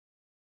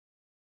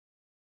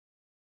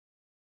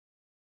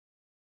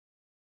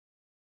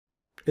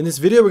In this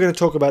video, we're going to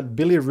talk about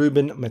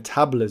bilirubin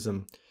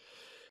metabolism.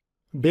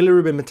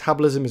 Bilirubin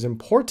metabolism is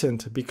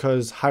important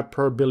because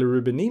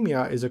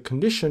hyperbilirubinemia is a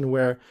condition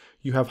where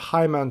you have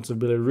high amounts of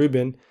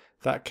bilirubin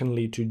that can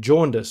lead to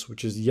jaundice,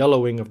 which is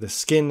yellowing of the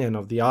skin and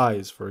of the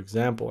eyes, for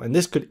example. And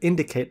this could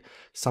indicate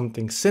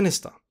something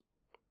sinister.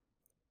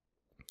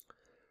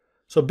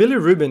 So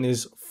bilirubin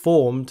is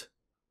formed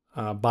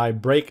by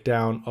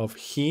breakdown of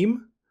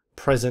heme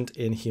present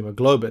in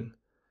hemoglobin.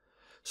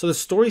 So the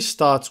story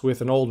starts with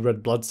an old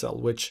red blood cell,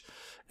 which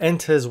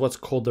enters what's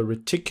called the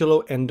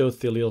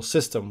reticuloendothelial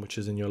system, which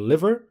is in your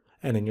liver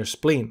and in your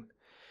spleen.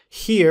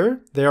 Here,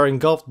 they are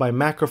engulfed by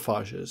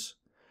macrophages.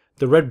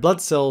 The red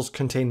blood cells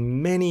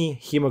contain many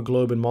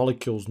hemoglobin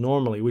molecules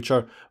normally, which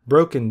are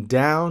broken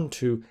down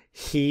to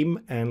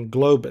heme and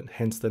globin,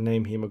 hence the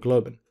name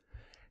hemoglobin.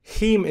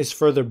 Heme is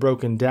further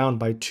broken down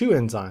by two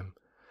enzymes,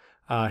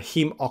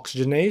 heme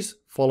oxygenase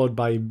followed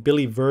by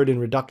biliverdin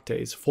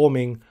reductase,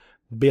 forming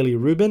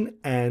bilirubin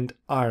and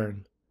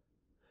iron.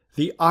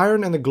 The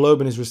iron and the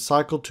globin is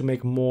recycled to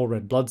make more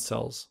red blood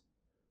cells.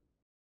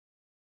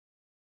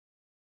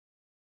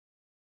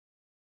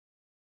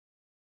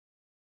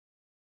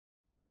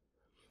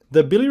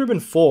 The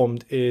bilirubin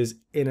formed is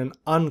in an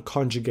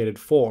unconjugated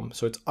form,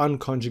 so it's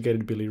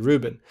unconjugated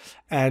bilirubin,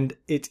 and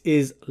it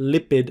is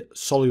lipid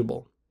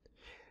soluble.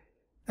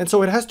 And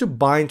so it has to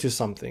bind to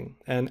something,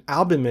 and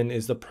albumin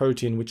is the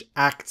protein which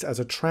acts as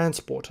a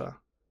transporter.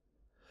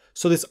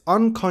 So this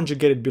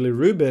unconjugated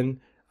bilirubin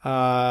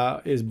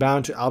is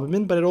bound to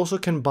albumin, but it also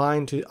can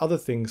bind to other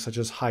things such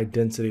as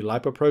high-density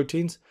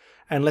lipoproteins,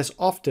 and less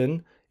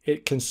often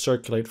it can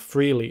circulate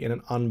freely in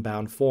an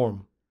unbound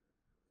form.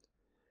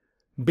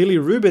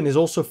 Bilirubin is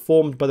also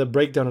formed by the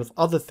breakdown of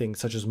other things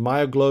such as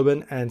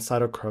myoglobin and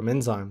cytochrome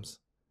enzymes.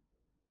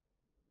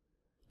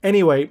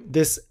 Anyway,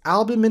 this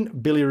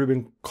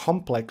albumin-bilirubin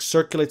complex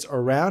circulates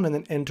around and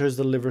then enters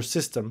the liver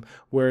system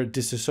where it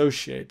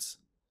dissociates.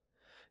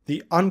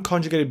 The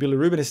unconjugated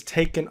bilirubin is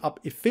taken up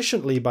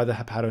efficiently by the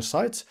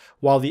hepatocytes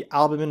while the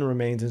albumin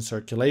remains in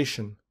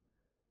circulation.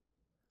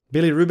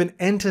 Bilirubin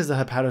enters the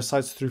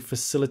hepatocytes through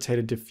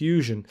facilitated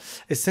diffusion,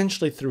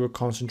 essentially through a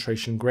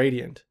concentration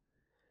gradient.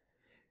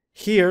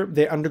 Here,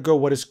 they undergo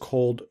what is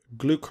called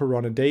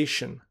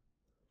glucuronidation.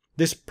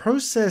 This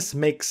process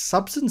makes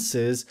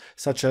substances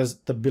such as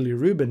the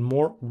bilirubin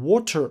more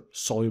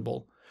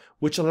water-soluble,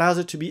 which allows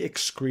it to be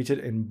excreted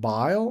in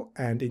bile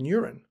and in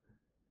urine.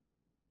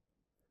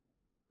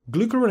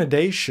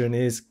 Glucuronidation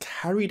is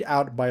carried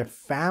out by a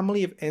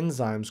family of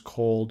enzymes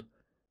called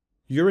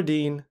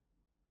uridine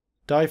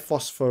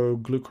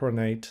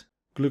diphosphoglucuronate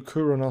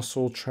glucuronyl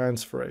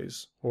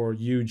transferase, or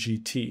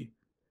UGT.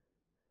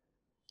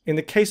 In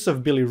the case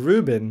of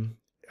bilirubin,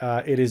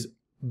 it is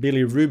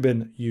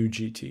bilirubin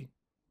UGT.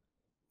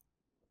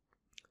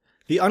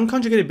 The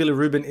unconjugated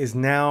bilirubin is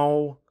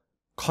now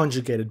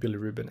conjugated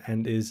bilirubin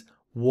and is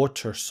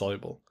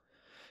water-soluble.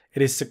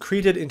 It is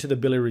secreted into the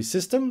biliary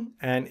system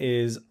and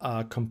is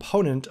a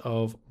component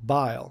of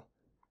bile.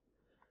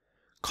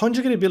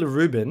 Conjugated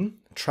bilirubin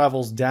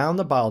travels down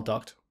the bile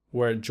duct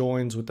where it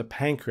joins with the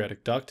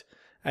pancreatic duct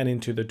and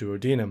into the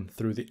duodenum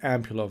through the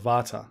ampulla of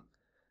Vata.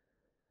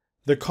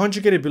 The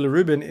conjugated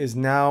bilirubin is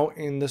now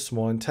in the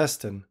small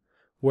intestine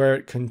where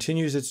it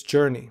continues its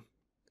journey.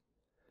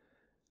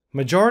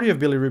 Majority of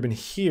bilirubin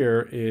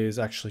here is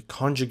actually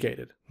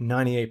conjugated,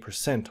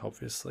 98%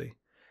 obviously,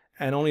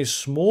 and only a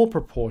small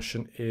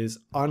proportion is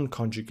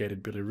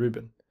unconjugated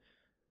bilirubin.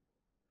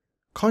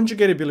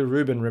 Conjugated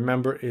bilirubin,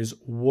 remember, is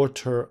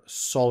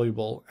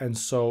water-soluble, and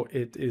so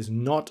it is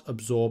not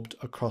absorbed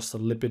across the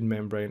lipid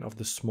membrane of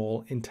the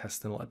small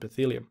intestinal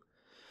epithelium.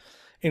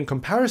 In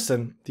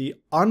comparison, the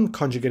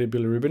unconjugated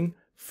bilirubin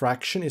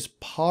fraction is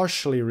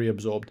partially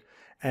reabsorbed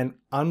and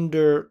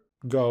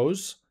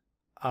undergoes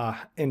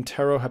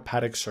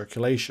enterohepatic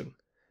circulation,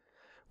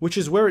 which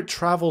is where it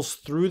travels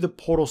through the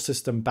portal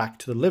system back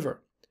to the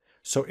liver.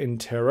 So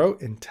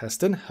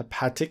intestine,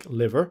 hepatic,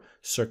 liver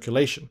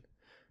circulation.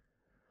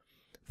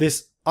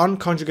 This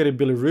unconjugated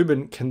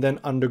bilirubin can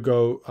then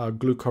undergo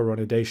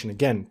glucuronidation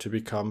again to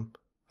become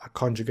a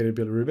conjugated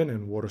bilirubin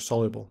and water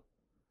soluble.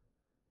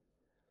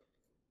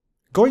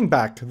 Going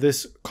back,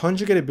 this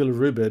conjugated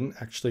bilirubin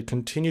actually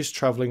continues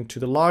traveling to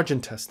the large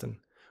intestine,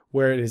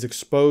 where it is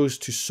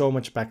exposed to so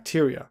much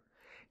bacteria.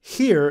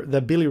 Here,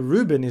 the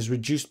bilirubin is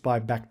reduced by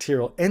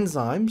bacterial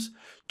enzymes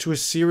to a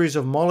series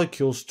of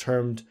molecules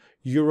termed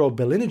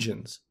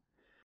urobilinogens.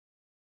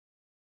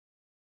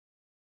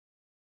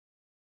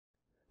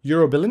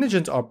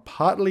 Urobilinogens are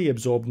partly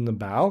absorbed in the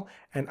bowel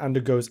and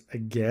undergoes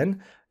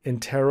again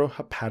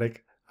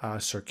enterohepatic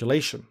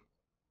circulation,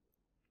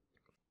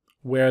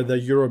 where the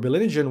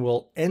urobilinogen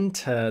will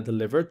enter the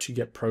liver to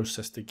get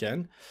processed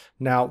again.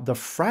 Now, the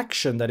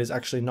fraction that is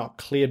actually not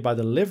cleared by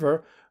the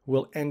liver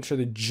will enter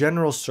the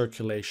general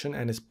circulation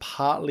and is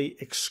partly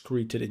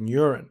excreted in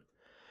urine.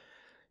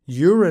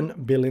 Urine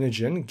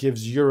bilinogen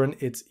gives urine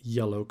its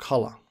yellow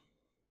color.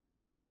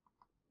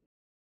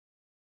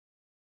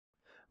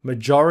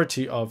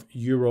 Majority of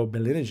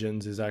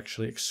urobilinogens is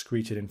actually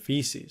excreted in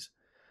feces.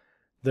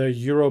 The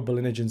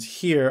urobilinogens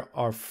here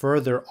are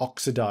further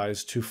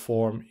oxidized to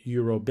form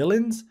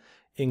urobilins,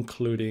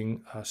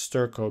 including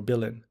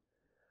stercobilin.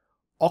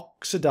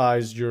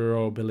 Oxidized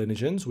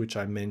urobilinogens, which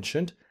I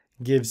mentioned,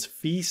 gives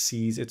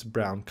feces its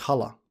brown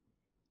color.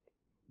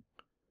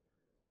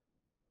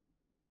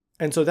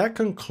 And so that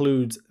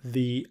concludes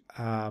the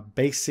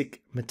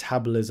basic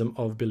metabolism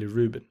of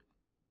bilirubin.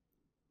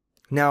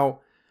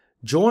 Now,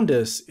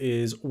 jaundice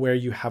is where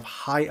you have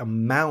high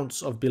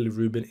amounts of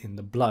bilirubin in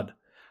the blood,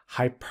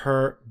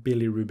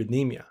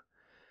 hyperbilirubinemia,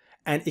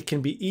 and it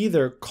can be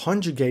either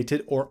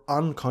conjugated or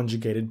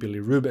unconjugated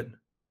bilirubin.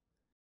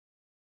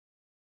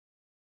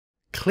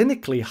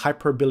 Clinically,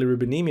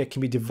 hyperbilirubinemia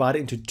can be divided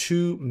into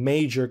two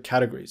major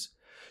categories.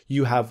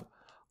 You have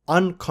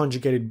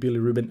unconjugated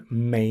bilirubin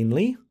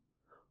mainly,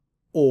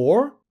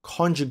 or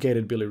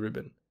conjugated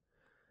bilirubin.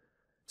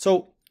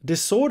 So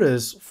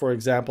disorders, for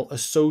example,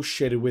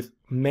 associated with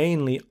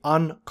mainly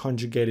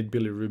unconjugated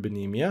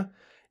bilirubinemia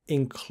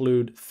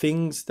include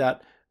things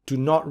that do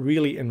not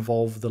really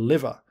involve the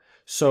liver.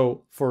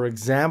 So, for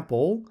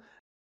example,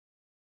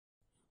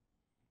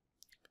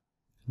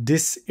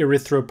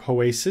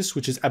 dyserythropoiesis,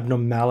 which is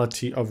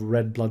abnormality of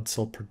red blood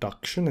cell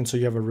production, and so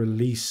you have a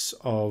release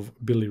of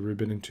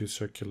bilirubin into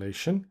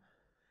circulation.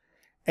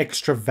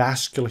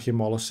 Extravascular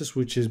hemolysis,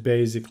 which is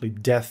basically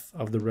death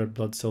of the red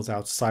blood cells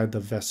outside the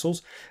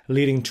vessels,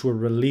 leading to a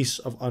release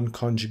of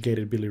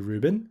unconjugated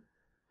bilirubin.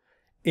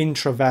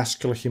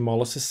 Intravascular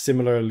hemolysis,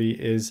 similarly,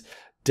 is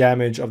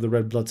damage of the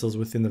red blood cells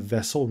within the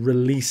vessel,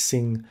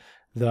 releasing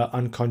the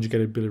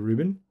unconjugated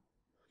bilirubin.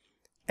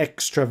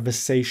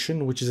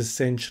 Extravasation, which is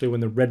essentially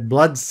when the red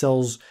blood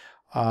cells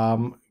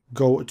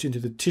go into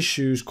the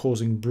tissues,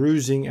 causing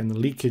bruising and the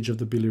leakage of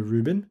the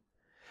bilirubin.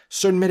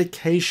 Certain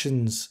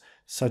medications,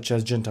 such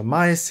as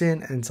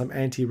gentamicin and some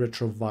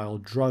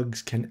antiretroviral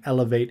drugs, can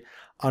elevate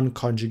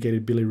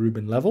unconjugated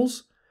bilirubin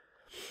levels.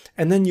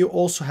 And then you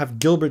also have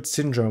Gilbert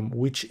syndrome,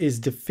 which is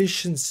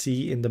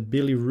deficiency in the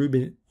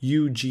bilirubin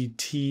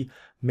UGT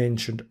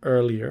mentioned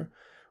earlier,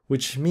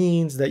 which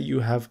means that you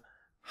have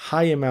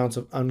high amounts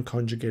of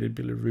unconjugated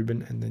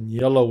bilirubin and then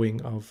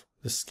yellowing of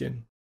the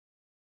skin.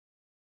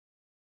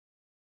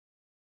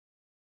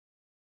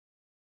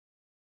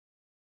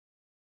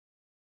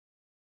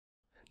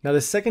 Now,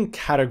 the second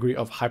category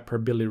of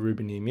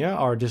hyperbilirubinemia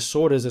are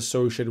disorders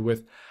associated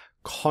with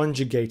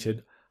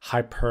conjugated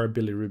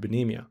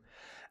hyperbilirubinemia.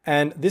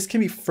 And this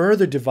can be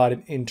further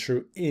divided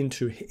into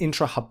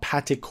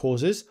intrahepatic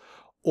causes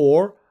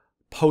or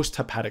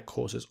posthepatic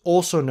causes,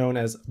 also known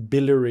as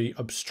biliary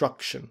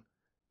obstruction.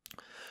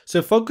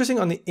 So focusing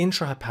on the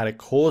intrahepatic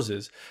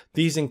causes,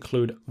 these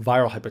include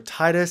viral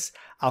hepatitis,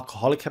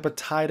 alcoholic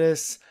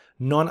hepatitis,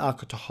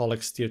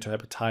 non-alcoholic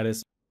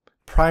steatohepatitis,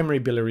 primary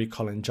biliary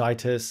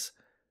cholangitis,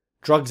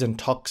 drugs and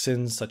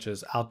toxins such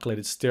as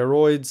alkylated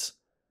steroids,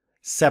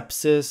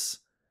 sepsis,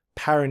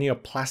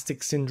 paraneoplastic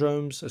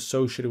syndromes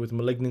associated with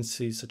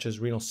malignancies such as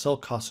renal cell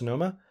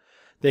carcinoma.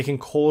 They can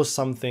cause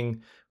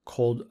something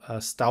called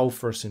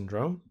Stauffer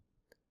syndrome.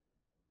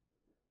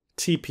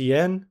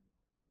 TPN,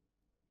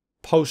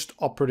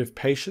 post-operative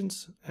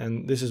patients,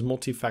 and this is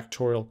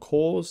multifactorial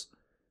cause.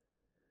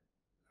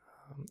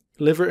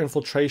 Liver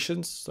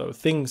infiltrations, so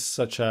things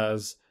such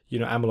as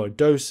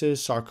amyloidosis,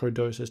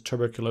 sarcoidosis,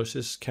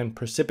 tuberculosis can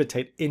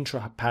precipitate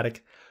intrahepatic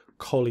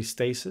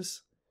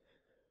cholestasis.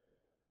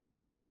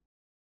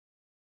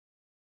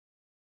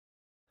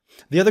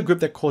 The other group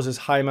that causes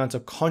high amounts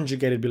of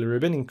conjugated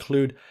bilirubin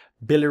include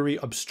biliary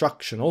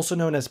obstruction, also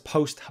known as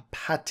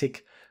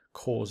posthepatic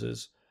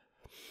causes.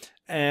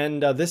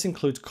 And this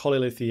includes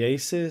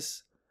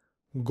cholelithiasis,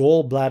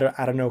 gallbladder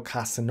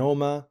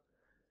adenocarcinoma,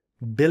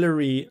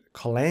 biliary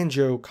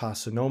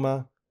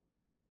cholangiocarcinoma,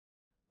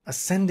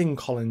 ascending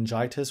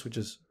cholangitis, which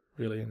is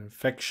really an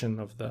infection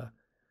of the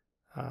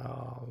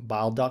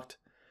bile duct,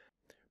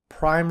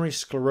 primary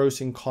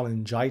sclerosing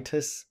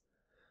cholangitis,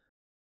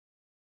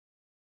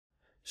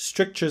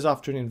 strictures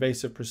after an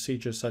invasive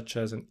procedure such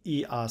as an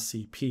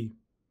ERCP,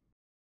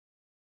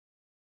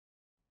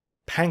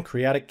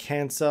 pancreatic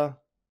cancer,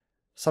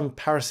 some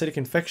parasitic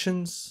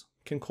infections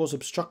can cause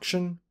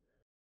obstruction,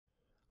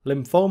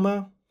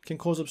 lymphoma can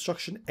cause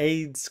obstruction,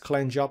 AIDS,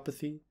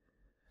 cholangiopathy,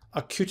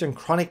 acute and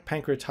chronic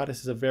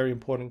pancreatitis is a very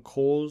important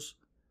cause.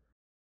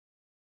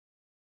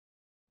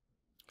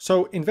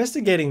 So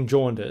investigating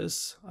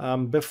jaundice,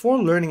 before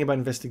learning about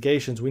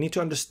investigations, we need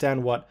to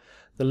understand what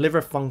the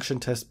liver function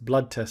test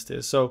blood test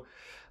is. So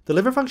the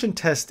liver function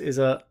test is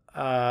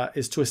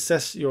to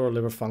assess your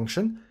liver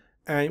function,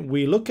 and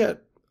we look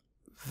at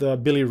the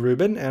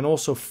bilirubin and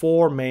also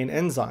four main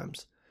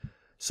enzymes.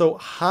 So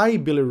high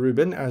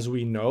bilirubin, as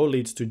we know,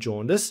 leads to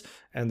jaundice,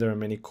 and there are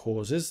many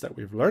causes that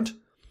we've learned.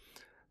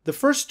 The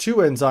first two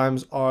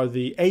enzymes are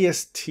the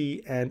AST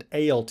and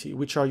ALT,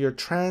 which are your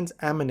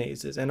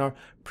transaminases and are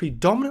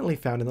predominantly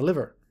found in the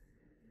liver.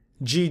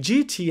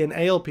 GGT and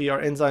ALP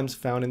are enzymes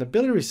found in the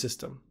biliary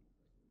system.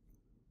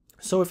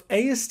 So if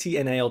AST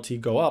and ALT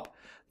go up,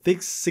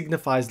 this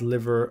signifies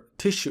liver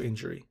tissue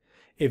injury.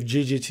 If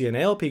GGT and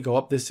ALP go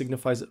up, this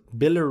signifies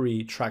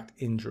biliary tract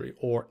injury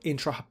or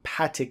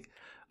intrahepatic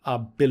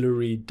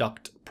biliary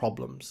duct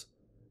problems.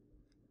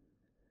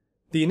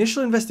 The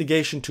initial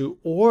investigation to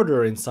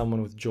order in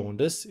someone with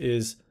jaundice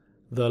is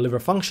the liver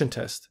function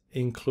test,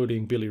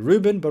 including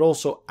bilirubin, but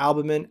also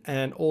albumin,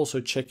 and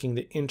also checking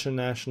the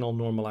international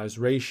normalized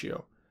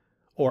ratio,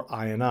 or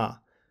INR.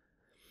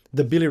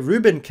 The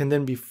bilirubin can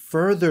then be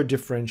further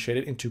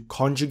differentiated into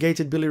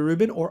conjugated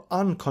bilirubin or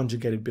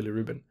unconjugated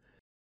bilirubin.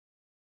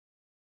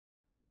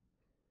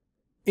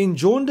 In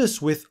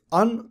jaundice with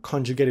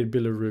unconjugated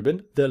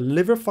bilirubin, the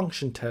liver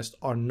function tests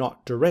are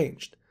not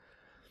deranged.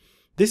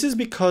 This is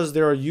because they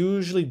are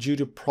usually due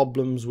to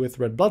problems with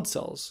red blood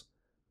cells.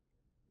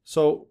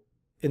 So,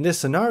 in this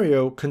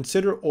scenario,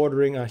 consider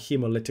ordering a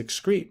hemolytic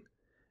screen,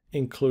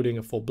 including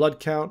a full blood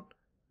count,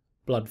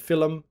 blood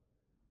film,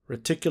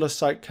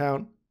 reticulocyte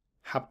count,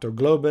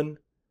 haptoglobin,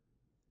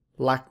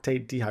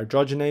 lactate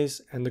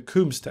dehydrogenase, and the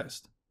Coombs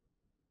test.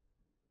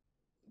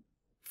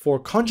 For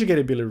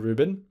conjugated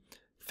bilirubin,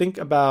 think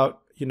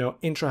about,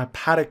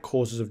 intrahepatic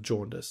causes of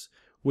jaundice,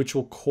 which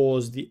will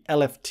cause the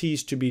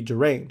LFTs to be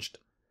deranged.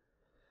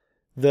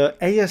 The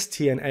AST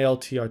and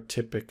ALT are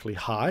typically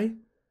high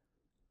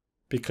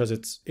because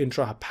it's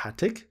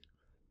intrahepatic.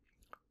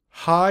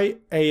 High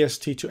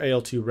AST to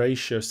ALT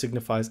ratio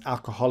signifies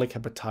alcoholic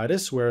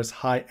hepatitis, whereas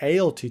high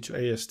ALT to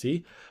AST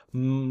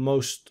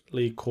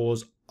mostly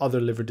cause other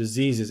liver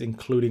diseases,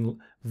 including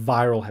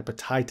viral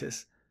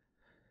hepatitis.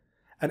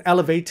 An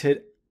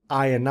elevated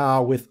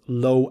INR with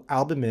low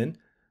albumin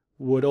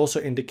would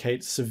also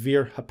indicate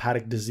severe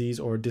hepatic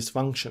disease or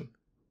dysfunction.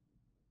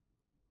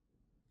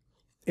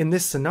 In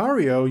this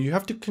scenario, you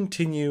have to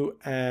continue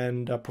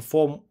and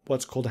perform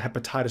what's called a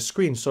hepatitis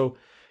screen. So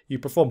you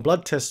perform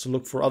blood tests to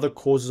look for other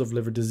causes of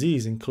liver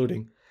disease,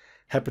 including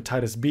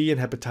hepatitis B and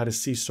hepatitis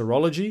C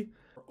serology,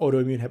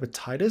 autoimmune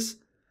hepatitis,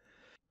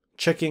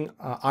 checking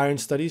iron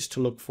studies to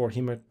look for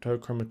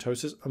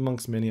hematochromatosis,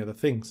 amongst many other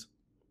things.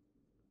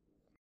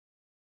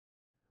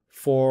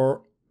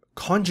 For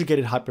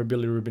conjugated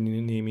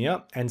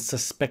hyperbilirubinemia and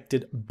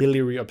suspected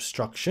biliary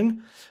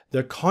obstruction,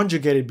 the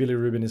conjugated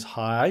bilirubin is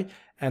high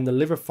and the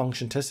liver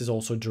function test is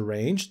also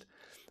deranged.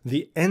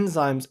 The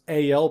enzymes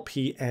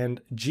ALP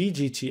and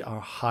GGT are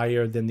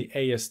higher than the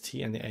AST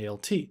and the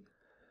ALT.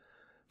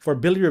 For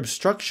biliary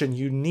obstruction,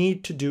 you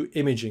need to do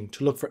imaging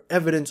to look for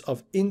evidence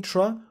of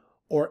intra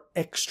or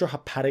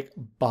extrahepatic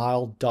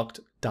bile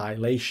duct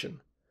dilation.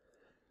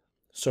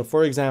 So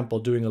for example,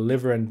 doing a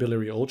liver and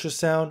biliary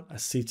ultrasound, a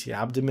CT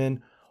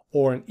abdomen,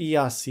 or an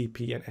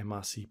ERCP and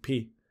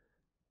MRCP.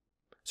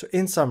 So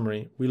in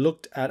summary, we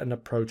looked at an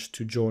approach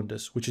to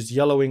jaundice, which is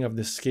yellowing of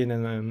the skin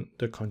and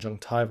the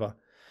conjunctiva.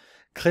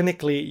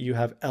 Clinically, you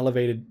have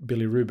elevated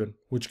bilirubin,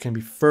 which can be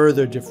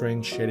further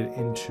differentiated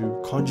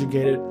into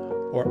conjugated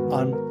or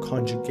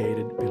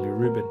unconjugated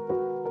bilirubin.